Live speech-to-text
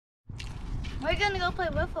We're gonna go play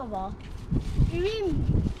whiffleball. You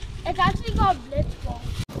mean it's actually called Blitzball.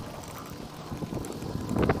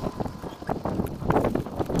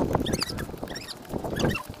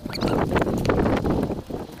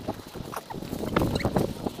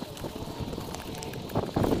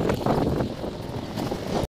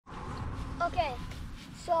 Okay,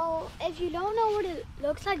 so if you don't know what it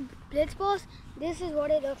looks like, Blitzballs, this is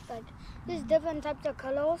what it looks like. There's different types of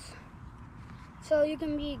colors. So you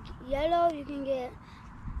can be yellow, you can get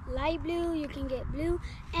light blue, you can get blue,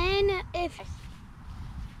 and if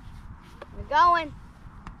we're going,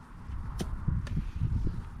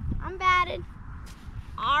 I'm batted.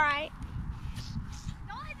 All right.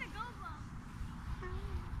 Don't hit the go ball.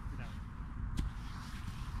 No.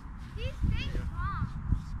 These things wrong.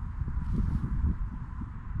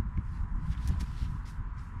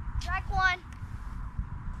 Strike one.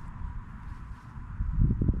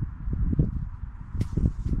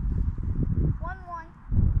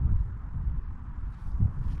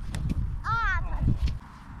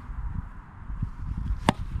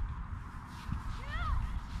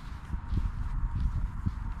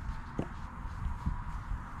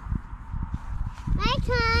 My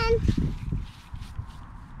turn.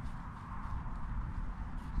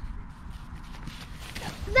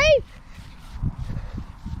 Safe.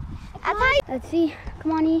 Let's see.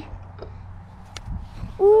 Come on, E.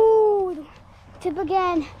 Ooh, tip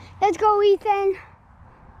again. Let's go, Ethan.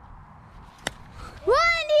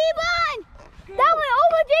 Run, E, run! That went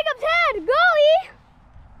over Jacob's head. Go, E.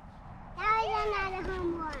 That was another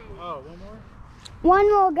home run. Oh, one more? One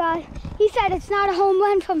more, guys. He said it's not a home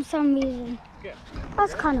run from some reason. Okay.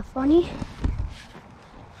 That's kind of funny.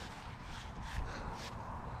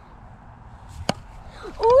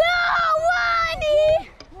 Whoa, Ronnie!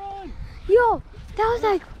 Run! Yo, that was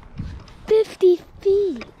like 50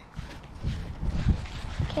 feet.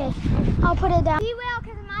 Okay, I'll put it down. Be well,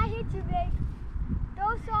 because it might hit you, big.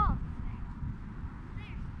 Go soft.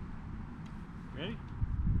 Ready?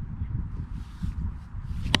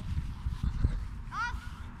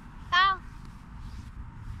 Ow.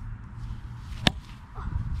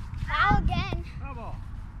 Ow again. Foul ball.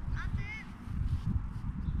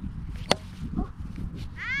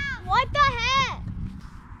 What the heck?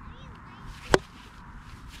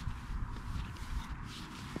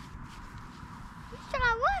 He's trying to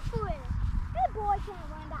run for it. Good boy can't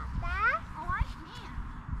run that fast. Oh, I can.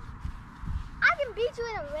 I can beat you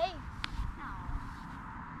in a race. No.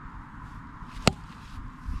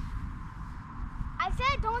 I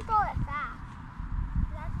said don't throw it fast.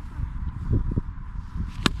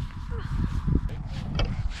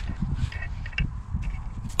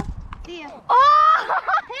 See ya. Oh!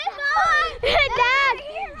 Dad!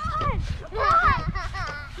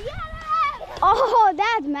 Oh,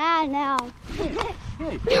 Dad's mad now.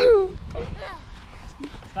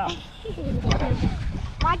 Stop.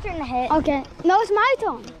 My turn to hit. Okay. No, it's my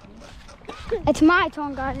turn. It's my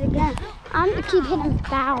turn, guys, again. I'm gonna keep hitting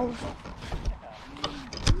fouls.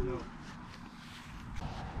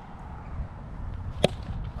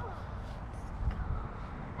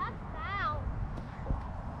 That's foul.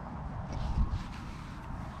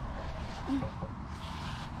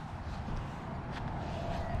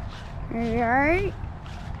 Right.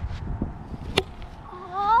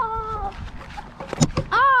 Oh.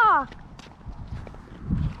 Oh.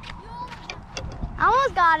 I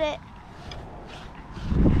almost got it.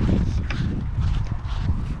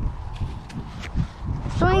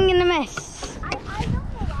 Swing and a miss. I don't know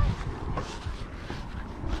why.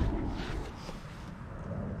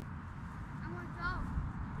 I want to throw.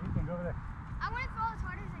 You can go over there. I want to throw as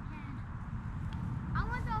hard as I can. I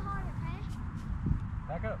want to throw hard, okay?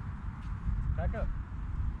 Back up. Back up.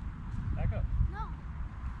 Back up. No.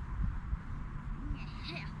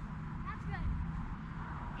 Yeah. That's good.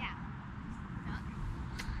 Yeah.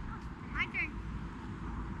 My turn.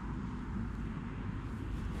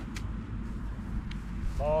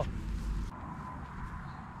 Ball.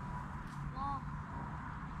 Ball.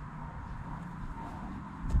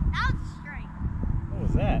 That was a strike. What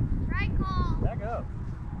was that? Strike call. Back up.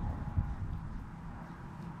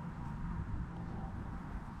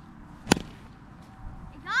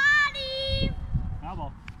 I got him. Foul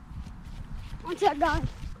ball. One sec, guys.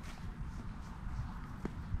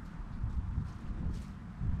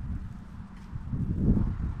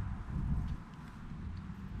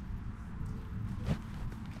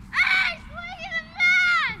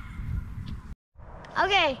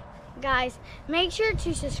 Okay, guys, make sure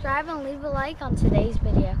to subscribe and leave a like on today's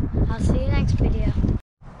video. I'll see you next video.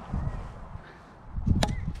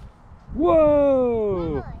 Whoa!